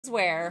This is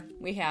where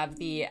we have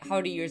the how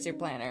to use your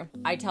planner.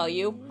 I tell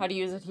you how to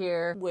use it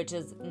here, which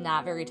is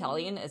not very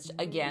telling. It's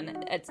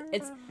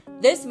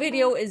this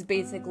video is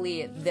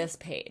basically this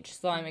page.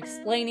 So I'm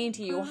explaining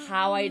to you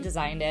how I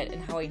designed it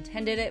and how I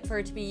intended it for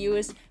it to be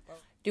used.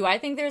 Do I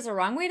think there's a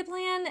wrong way to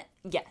plan?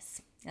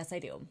 Yes. Yes, I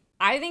do.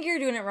 I think you're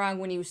doing it wrong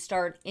when you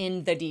start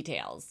in the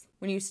details.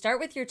 When you start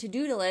with your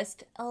to-do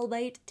list,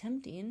 albeit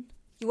tempting,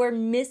 you are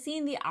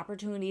missing the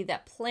opportunity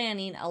that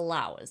planning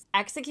allows.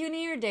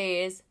 Executing your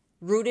days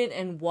rooted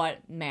in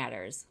what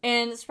matters.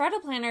 In Spread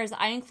Planners,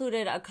 I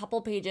included a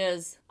couple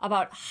pages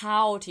about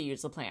how to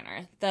use the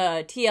planner.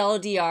 The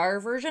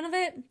TLDR version of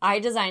it, I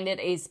designed it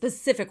a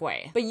specific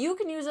way, but you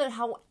can use it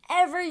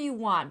however you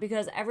want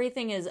because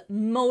everything is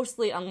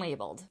mostly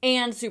unlabeled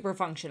and super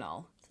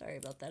functional. Sorry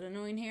about that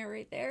annoying hair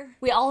right there.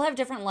 We all have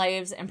different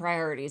lives and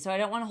priorities, so I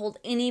don't want to hold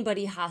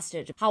anybody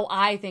hostage how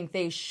I think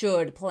they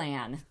should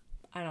plan.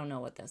 I don't know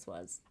what this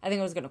was. I think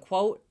I was going to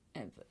quote.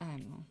 I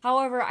don't know.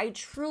 However, I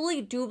truly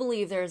do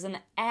believe there's an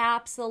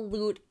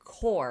absolute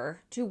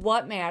core to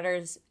what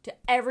matters to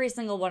every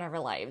single one of our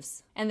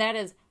lives. And that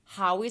is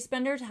how we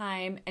spend our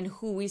time and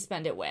who we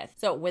spend it with.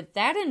 So with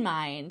that in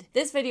mind,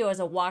 this video is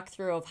a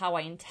walkthrough of how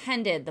I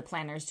intended the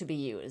planners to be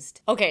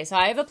used. Okay, so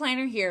I have a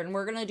planner here and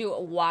we're gonna do a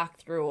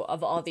walkthrough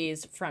of all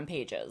these front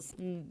pages.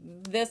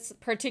 This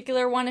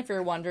particular one, if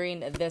you're wondering,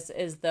 this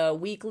is the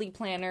weekly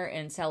planner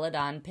in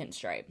Celadon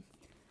Pinstripe.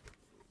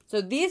 So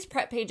these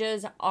prep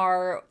pages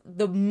are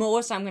the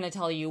most I'm going to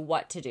tell you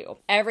what to do.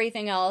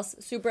 Everything else,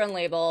 super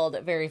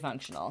unlabeled, very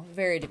functional,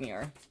 very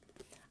demure.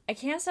 I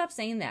can't stop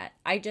saying that.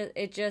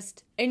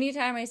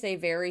 Anytime I say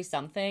very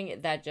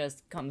something, that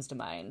just comes to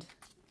mind.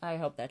 I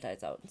hope that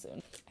dies out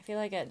soon. I feel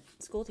like a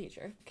school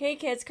teacher. Okay,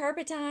 kids,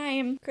 carpet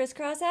time.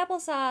 Crisscross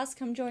applesauce.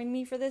 Come join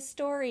me for this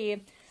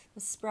story. The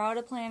Sprout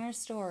a Planner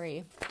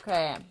story.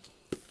 Okay.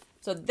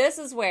 So this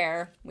is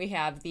where we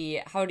have the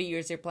how to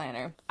use your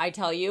planner. I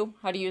tell you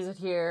how to use it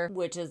here,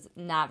 which is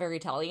not very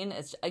telling.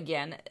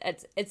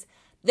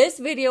 This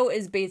video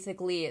is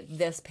basically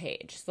this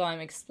page. So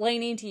I'm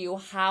explaining to you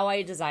how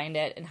I designed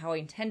it and how I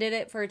intended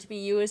it for it to be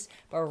used.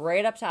 But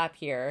right up top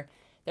here,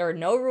 there are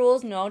no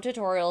rules, no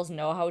tutorials,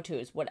 no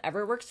how-tos.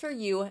 Whatever works for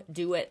you,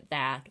 do it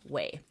that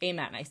way.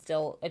 Amen. I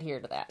still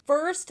adhere to that.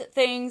 First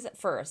things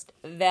first,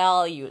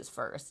 values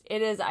first.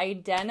 It is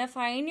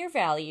identifying your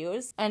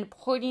values and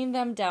putting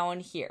them down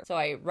here. So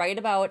I write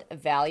about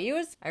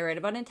values, I write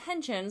about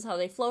intentions, how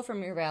they flow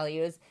from your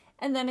values,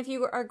 and then if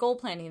you are goal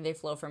planning, they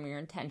flow from your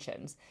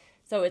intentions.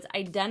 So it's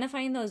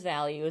identifying those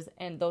values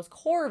and those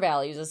core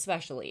values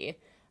especially.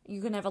 You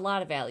can have a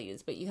lot of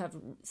values, but you have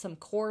some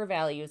core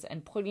values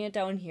and putting it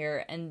down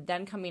here and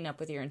then coming up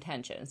with your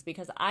intentions.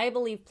 Because I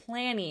believe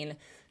planning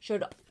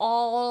should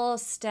all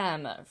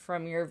stem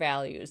from your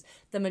values.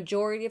 The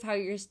majority of how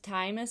your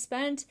time is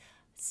spent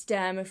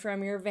stem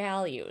from your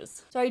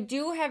values. So I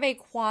do have a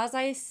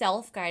quasi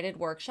self-guided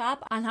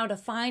workshop on how to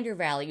find your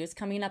values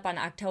coming up on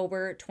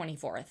October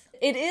 24th.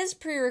 It is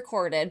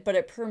pre-recorded, but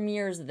it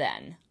premieres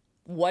then.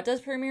 What does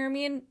premiere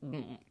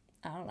mean?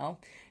 I don't know.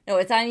 No,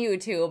 it's on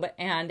YouTube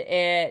and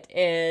it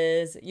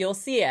is, you'll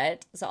see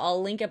it. So I'll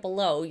link it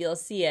below. You'll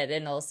see it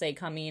and it'll say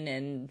coming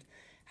in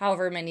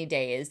however many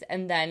days.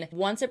 And then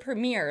once it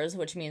premieres,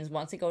 which means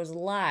once it goes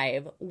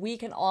live, we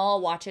can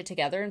all watch it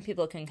together and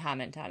people can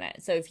comment on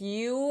it. So if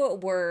you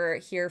were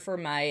here for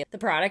the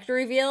product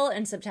reveal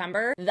in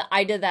September,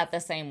 I did that the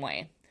same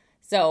way.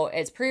 So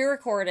it's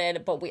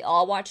pre-recorded, but we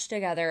all watch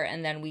together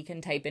and then we can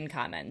type in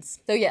comments.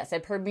 So yes,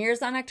 it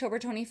premieres on October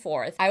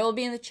 24th. I will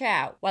be in the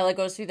chat while it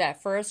goes through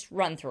that first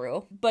run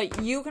through,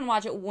 but you can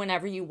watch it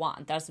whenever you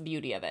want. That's the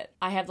beauty of it.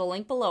 I have the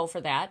link below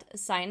for that.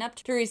 Sign up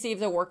to receive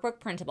the workbook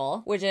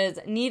printable, which is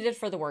needed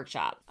for the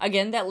workshop.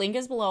 Again, that link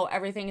is below.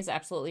 Everything is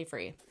absolutely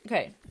free.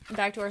 Okay,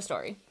 back to our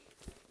story.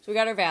 So we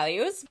got our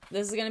values.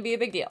 This is going to be a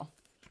big deal.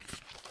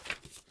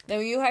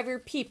 Then you have your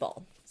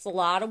people. It's a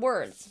lot of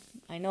words.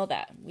 I know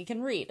that. We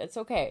can read. It's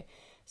okay.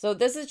 So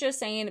this is just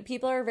saying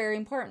people are very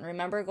important.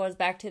 Remember, it goes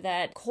back to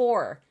that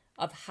core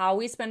of how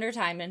we spend our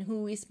time and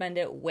who we spend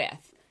it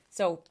with.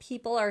 So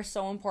people are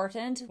so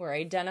important. We're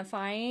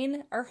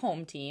identifying our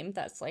home team.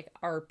 That's like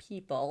our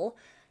people.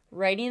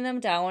 Writing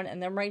them down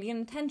and then writing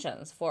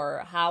intentions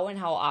for how and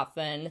how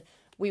often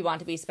we want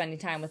to be spending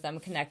time with them,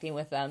 connecting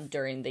with them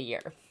during the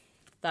year.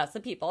 That's the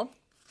people.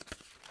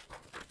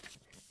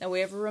 Now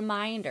we have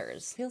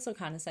reminders. I feel so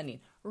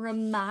condescending.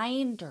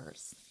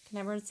 Reminders. Can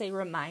everyone say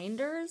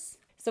reminders?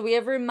 So we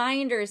have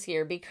reminders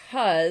here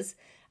because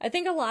I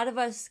think a lot of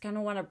us kind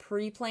of want to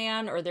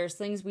pre-plan, or there's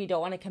things we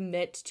don't want to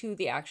commit to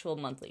the actual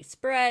monthly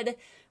spread,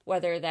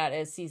 whether that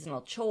is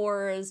seasonal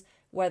chores,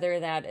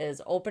 whether that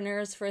is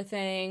openers for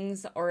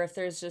things, or if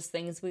there's just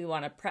things we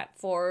want to prep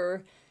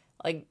for.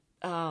 Like,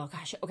 oh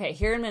gosh, okay,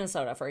 here in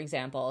Minnesota, for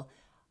example,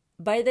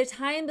 by the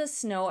time the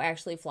snow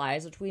actually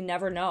flies, which we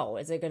never know,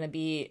 is it going to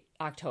be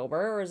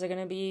October or is it going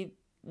to be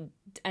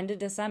end of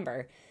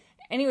December?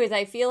 Anyways,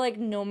 I feel like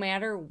no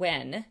matter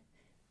when,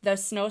 the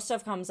snow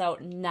stuff comes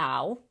out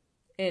now,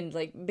 in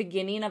like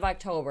beginning of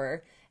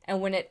October,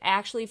 and when it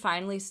actually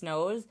finally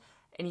snows,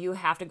 and you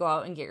have to go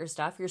out and get your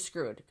stuff, you're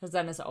screwed, because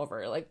then it's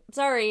over. Like,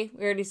 sorry,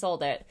 we already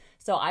sold it.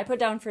 So I put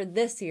down for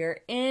this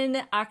year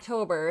in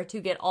October to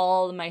get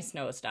all my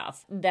snow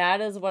stuff.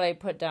 That is what I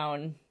put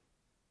down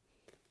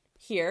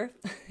here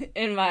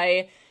in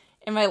my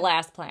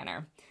last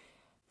planner.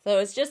 So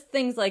it's just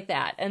things like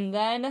that. And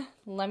then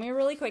let me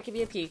really quick give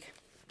you a peek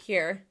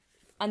here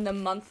on the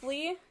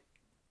monthly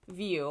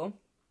view.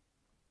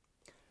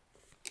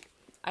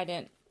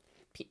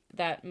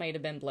 That might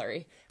have been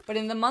blurry, but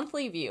in the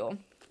monthly view,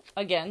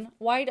 again,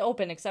 wide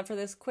open except for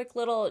this quick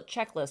little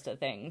checklist of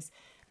things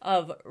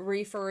of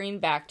referring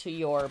back to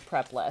your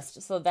prep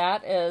list. So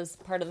that is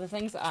part of the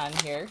things on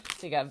here.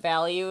 So you got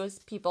values,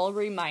 people,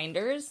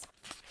 reminders.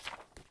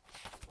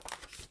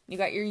 You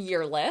got your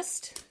year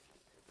list.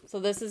 So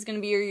this is going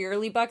to be your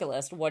yearly bucket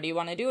list. What do you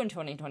want to do in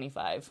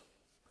 2025?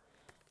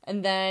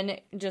 And then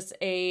just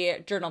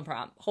a journal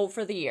prompt, hope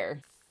for the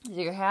year. So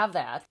you have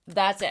that.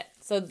 That's it.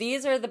 So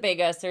these are the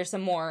biggest. There's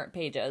some more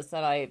pages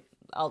that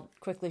I'll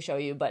quickly show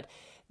you, but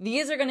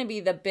these are going to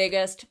be the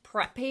biggest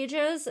prep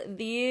pages.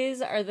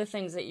 These are the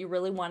things that you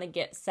really want to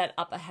get set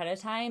up ahead of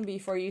time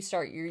before you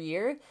start your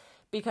year,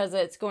 because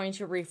it's going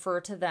to refer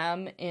to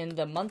them in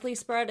the monthly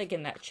spread,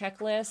 again, that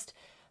checklist.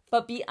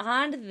 But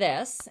beyond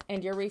this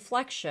and your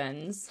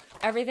reflections,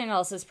 everything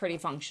else is pretty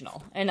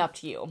functional and up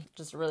to you.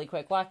 Just a really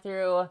quick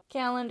walkthrough,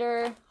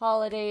 calendar,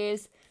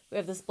 holidays. We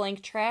have this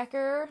blank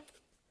tracker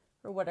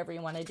or whatever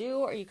you want to do,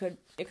 or it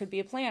could be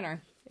a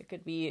planner. It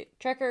could be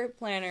tracker,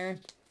 planner,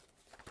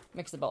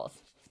 mix of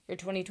both. Your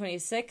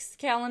 2026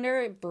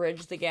 calendar,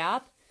 bridge the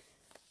gap.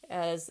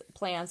 As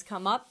plans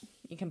come up,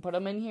 you can put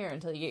them in here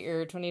until you get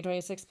your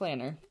 2026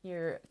 planner.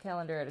 Your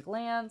calendar at a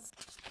glance,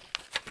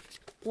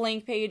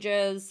 blank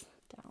pages.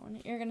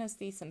 Down, you're going to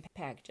see some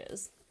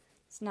packages.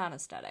 It's not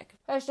aesthetic.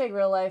 Hashtag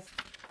real life.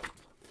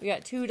 We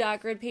got 2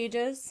 dot grid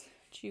pages,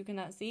 which you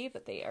cannot see,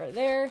 but they are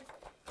there.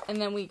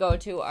 And then we go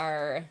to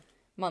our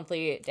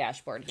monthly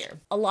dashboard here.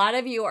 A lot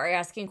of you are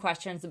asking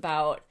questions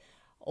about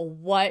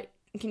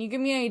can you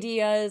give me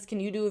ideas? Can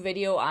you do a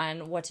video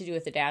on what to do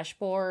with the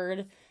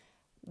dashboard?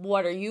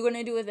 What are you going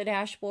to do with the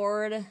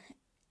dashboard?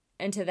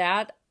 And to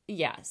that,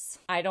 yes.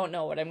 I don't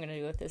know what I'm going to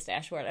do with this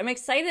dashboard. I'm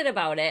excited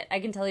about it.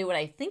 I can tell you what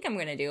I think I'm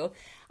going to do.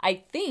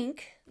 I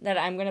think that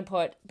I'm going to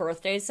put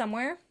birthdays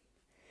somewhere.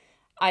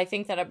 I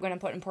think that I'm going to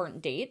put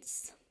important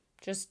dates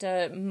just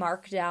to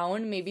mark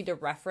down, maybe to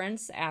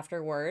reference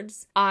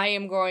afterwards. I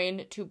am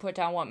going to put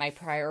down what my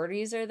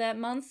priorities are that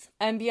month.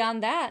 And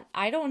beyond that,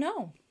 I don't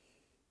know.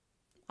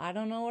 I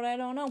don't know what I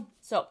don't know.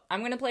 So I'm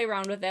going to play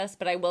around with this,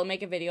 but I will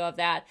make a video of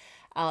that.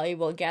 I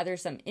will gather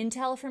some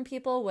intel from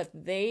people, what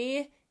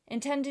they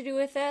intend to do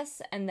with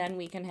this, and then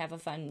we can have a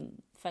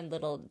fun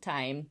little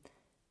time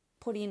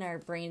putting our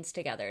brains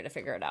together to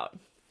figure it out.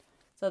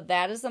 So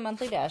that is the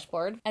monthly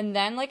dashboard. And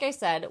then, like I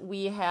said,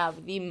 we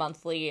have the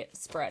monthly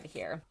spread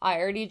here. I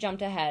already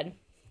jumped ahead,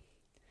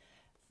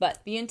 but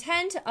the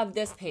intent of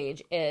this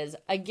page is,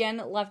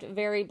 again, left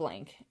very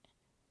blank.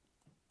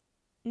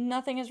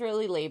 Nothing is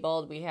really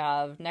labeled. We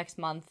have next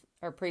month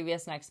or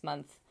previous next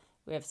month.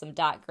 We have some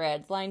dot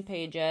grids, line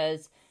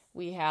pages.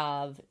 We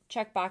have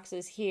check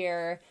boxes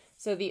here.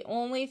 So the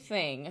only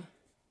thing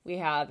we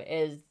have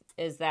is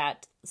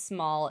that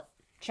small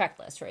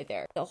checklist right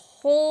there. The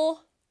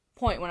whole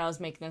point when I was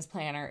making this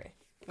planner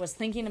was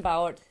thinking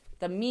about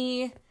the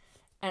me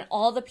and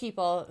all the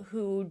people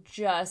who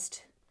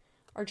just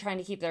are trying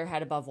to keep their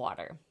head above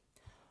water,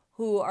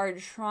 who are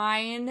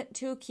trying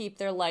to keep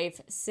their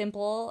life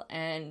simple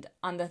and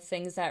on the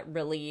things that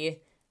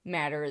really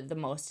matter the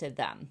most to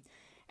them.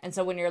 And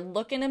so when you're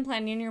looking and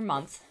planning your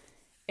month,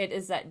 it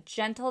is that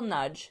gentle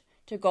nudge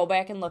to go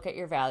back and look at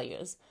your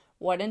values.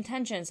 What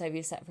intentions have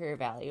you set for your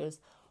values?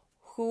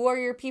 Who are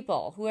your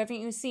people? Who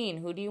haven't you seen?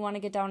 Who do you want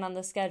to get down on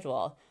the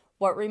schedule?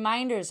 What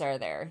reminders are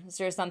there? Is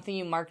there something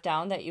you mark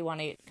down that you want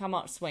to come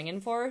out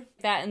swinging for?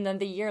 That, and then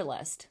the year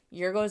list.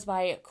 Year goes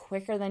by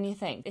quicker than you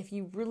think. If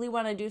you really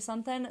want to do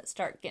something,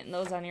 start getting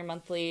those on your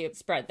monthly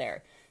spread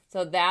there.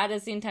 So that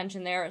is the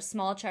intention there. A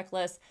small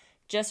checklist.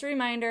 Just a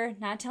reminder,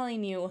 not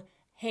telling you,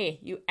 hey,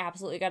 you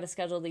absolutely got to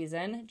schedule these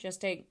in.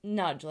 Just a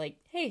nudge, like,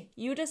 hey,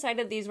 you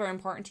decided these were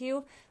important to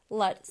you.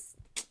 Let's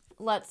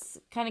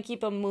kind of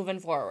keep them moving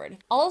forward.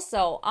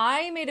 Also,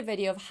 I made a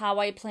video of how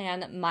I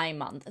plan my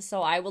month.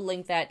 So I will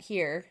link that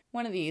here.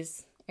 One of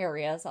these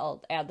areas,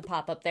 I'll add the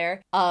pop-up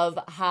there, of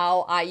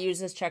how I use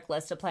this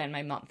checklist to plan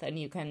my month. And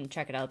you can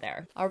check it out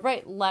there. All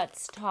right,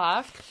 let's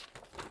talk.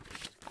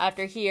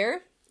 After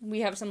here,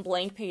 we have some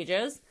blank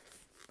pages.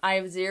 I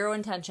have zero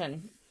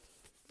intention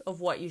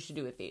of what you should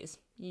do with these.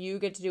 You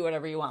get to do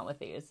whatever you want with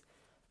these.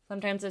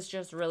 Sometimes it's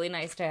just really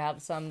nice to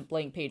have some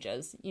blank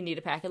pages. You need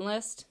a packing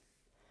list.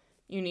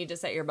 You need to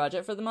set your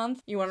budget for the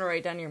month. You want to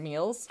write down your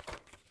meals.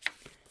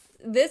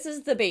 This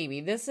is the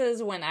baby. This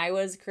is when I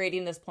was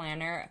creating this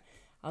planner.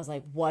 I was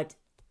like, what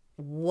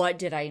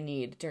did I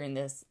need during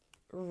this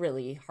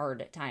really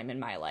hard time in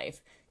my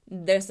life?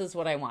 This is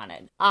what I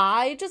wanted.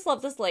 I just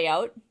love this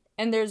layout.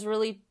 And there's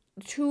really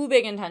 2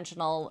 big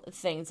intentional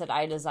things that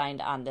I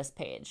designed on this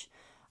page.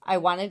 I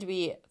wanted to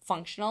be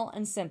functional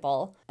and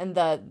simple. And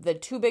the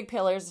two big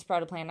pillars of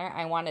Sprouted Planner,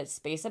 I wanted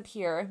space up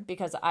here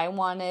because I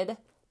wanted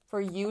for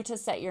you to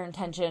set your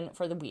intention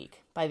for the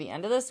week. By the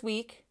end of this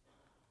week,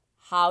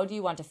 how do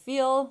you want to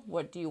feel?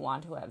 What do you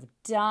want to have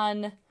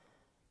done?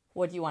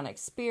 What do you want to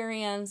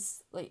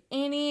experience? Like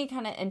any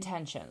kind of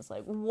intentions.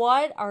 Like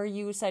what are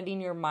you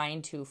setting your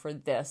mind to for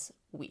this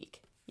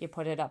week? You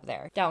put it up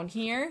there. Down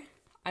here,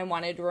 I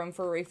wanted room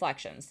for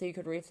reflection so you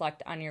could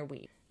reflect on your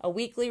week. A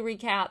weekly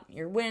recap,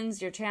 your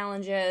wins, your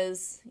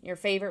challenges, your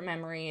favorite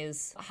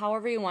memories,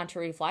 however you want to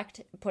reflect,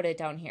 put it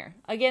down here.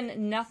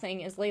 Again, nothing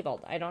is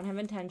labeled. I don't have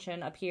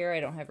intention up here. I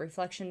don't have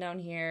reflection down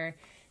here.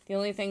 The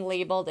only thing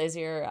labeled is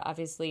your,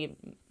 obviously,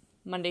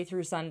 Monday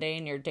through Sunday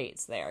and your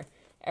dates there.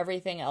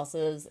 Everything else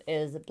is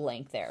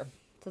blank there.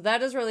 So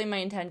that is really my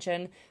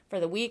intention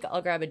for the week.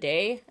 I'll grab a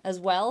day as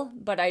well,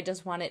 but I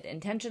just wanted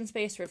intention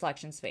space,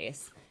 reflection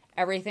space.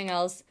 Everything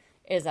else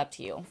is up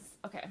to you.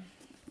 Okay.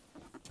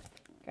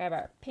 Grab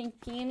our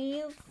pink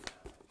peonies.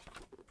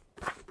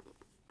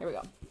 Here we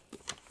go.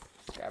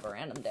 Grab a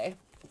random day.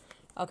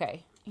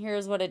 Okay,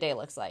 here's what a day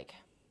looks like.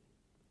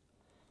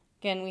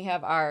 Again, we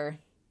have our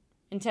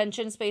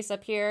intention space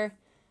up here,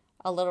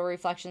 a little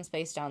reflection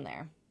space down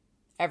there.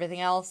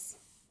 Everything else,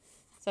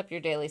 except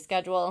your daily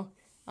schedule,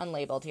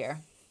 unlabeled here.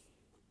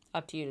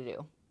 Up to you to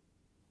do.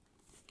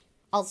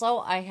 Also,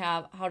 I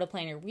have how to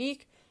plan your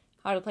week,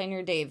 how to plan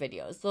your day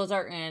videos. Those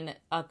are in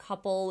a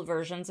couple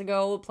versions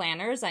ago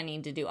planners. I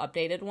need to do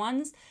updated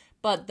ones,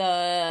 but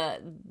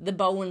the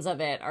bones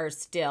of it are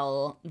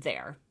still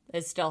there.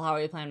 It's still how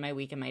I plan my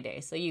week and my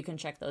day. So you can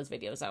check those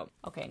videos out.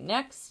 Okay,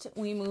 next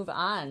we move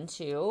on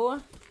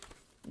to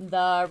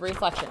the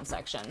reflection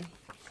section.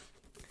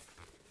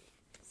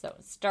 So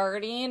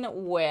starting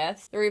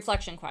with the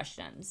reflection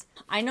questions.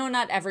 I know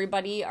not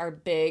everybody are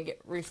big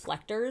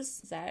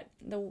reflectors. Is that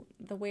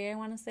the way I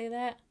want to say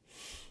that?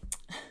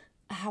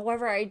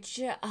 However, I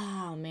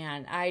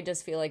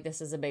just feel like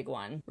this is a big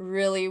one.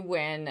 Really,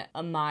 when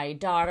my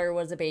daughter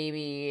was a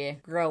baby,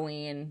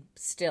 growing,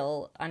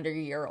 still under a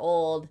year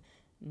old,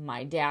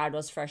 my dad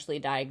was freshly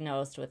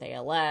diagnosed with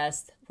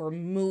ALS. We're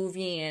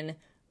moving,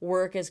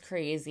 work is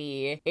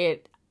crazy.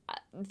 It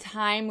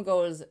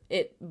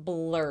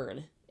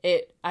blurred.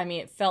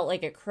 It felt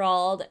like it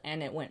crawled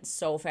and it went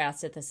so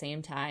fast at the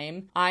same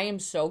time. I am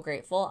so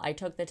grateful I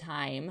took the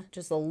time,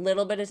 just a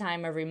little bit of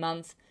time every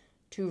month,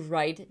 to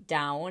write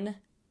down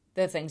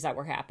the things that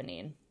were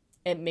happening.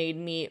 It made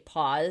me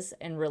pause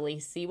and really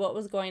see what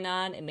was going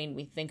on. It made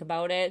me think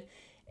about it.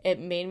 It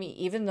made me,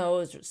 even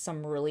though it was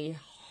some really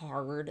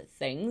hard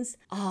things,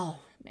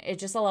 it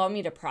just allowed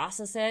me to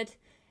process it.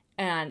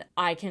 And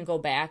I can go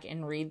back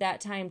and read that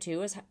time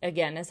too,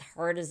 as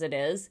hard as it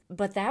is.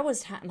 But that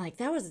was time,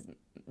 that was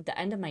the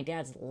end of my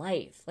dad's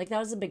life. That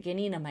was the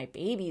beginning of my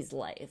baby's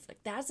life.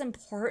 That's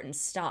important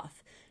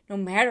stuff, no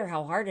matter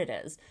how hard it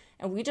is.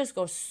 And we just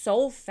go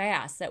so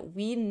fast that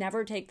we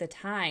never take the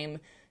time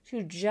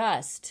to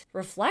just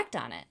reflect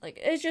on it.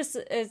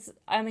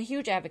 I'm a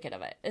huge advocate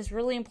of it. It's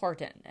really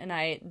important. And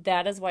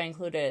that is why I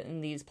included it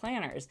in these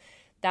planners.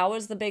 That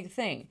was the big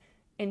thing.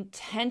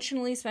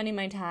 Intentionally spending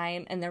my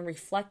time and then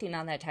reflecting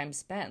on that time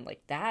spent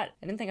like that.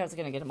 I didn't think I was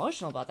going to get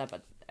emotional about that,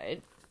 but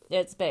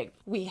it's big.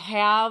 We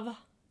have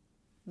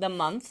the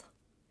month.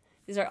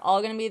 These are all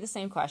going to be the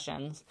same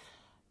questions,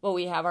 but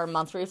we have our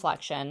month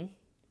reflection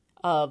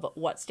of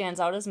what stands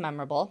out as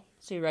memorable.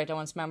 So you write down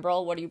what's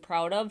memorable. What are you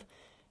proud of?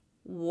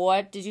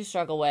 What did you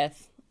struggle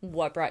with?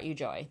 What brought you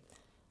joy?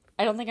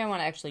 I don't think I want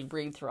to actually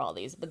read through all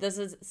these, but this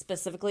is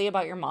specifically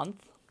about your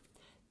month.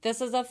 This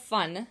is a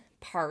fun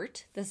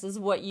part. This is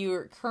what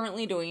you're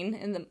currently doing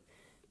in the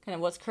kind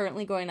of what's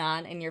currently going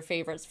on and your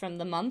favorites from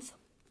the month.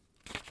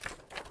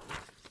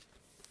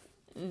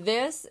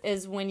 This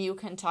is when you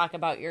can talk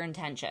about your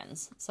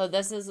intentions. So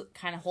this is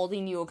kind of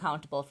holding you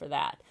accountable for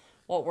that.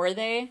 What were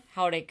they?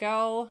 How'd it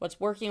go? What's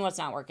working? What's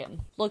not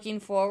working? Looking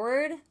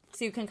forward,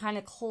 so you can kind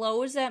of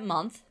close that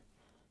month.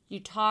 You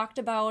talked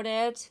about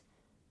it,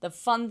 the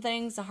fun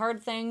things, the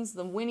hard things,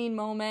 the winning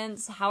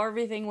moments, how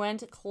everything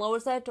went.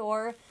 Close that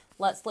door.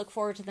 Let's look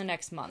forward to the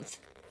next month.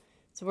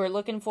 So we're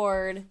looking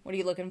forward. What are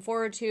you looking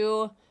forward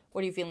to?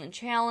 What are you feeling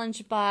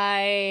challenged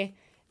by?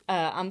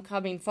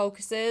 Upcoming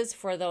focuses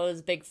for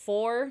those big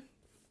four.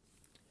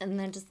 And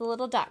then just a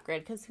little dot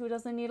grid, because who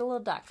doesn't need a little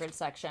dot grid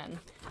section?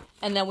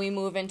 And then we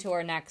move into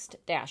our next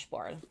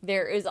dashboard.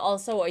 There is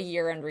also a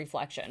year-end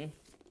reflection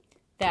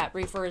that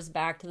refers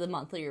back to the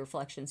monthly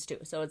reflections too.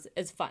 So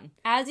it's fun.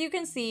 As you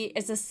can see,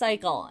 it's a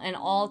cycle and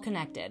all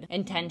connected.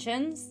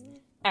 Intentions,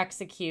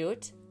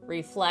 execute,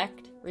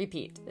 reflect,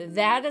 repeat.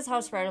 That is how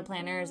Sprouted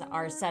Planners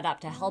are set up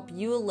to help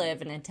you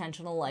live an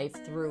intentional life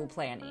through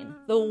planning.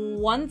 The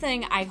one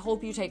thing I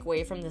hope you take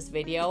away from this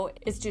video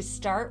is to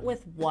start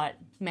with what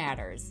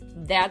matters.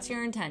 That's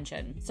your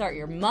intention. Start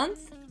your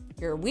month,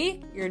 your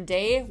week, your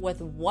day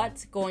with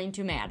what's going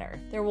to matter.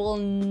 There will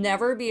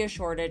never be a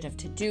shortage of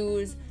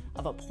to-dos,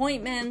 of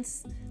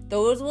appointments.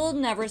 Those will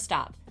never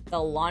stop.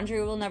 The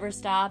laundry will never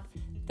stop.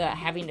 The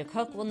having to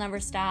cook will never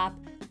stop.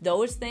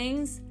 Those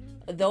things,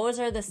 those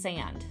are the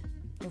sand.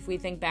 If we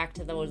think back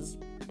to those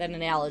that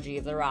analogy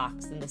of the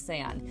rocks and the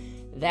sand.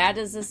 That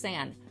is the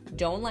sand.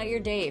 Don't let your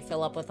day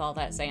fill up with all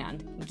that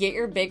sand. Get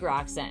your big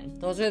rocks in.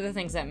 Those are the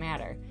things that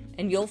matter.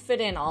 And you'll fit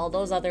in all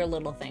those other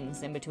little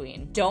things in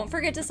between. Don't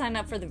forget to sign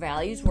up for the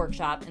Values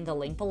Workshop in the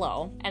link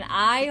below. And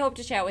I hope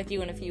to chat with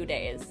you in a few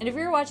days. And if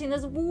you're watching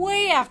this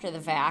way after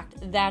the fact,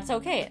 that's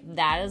okay.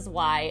 That is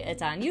why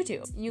it's on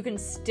YouTube. You can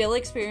still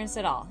experience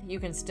it all. You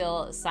can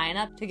still sign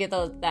up to get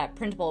that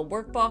printable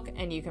workbook,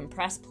 and you can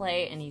press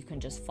play and you can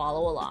just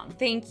follow along.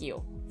 Thank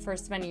you for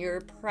spending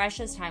your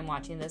precious time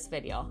watching this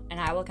video,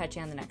 and I will catch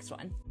you on the next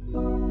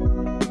one.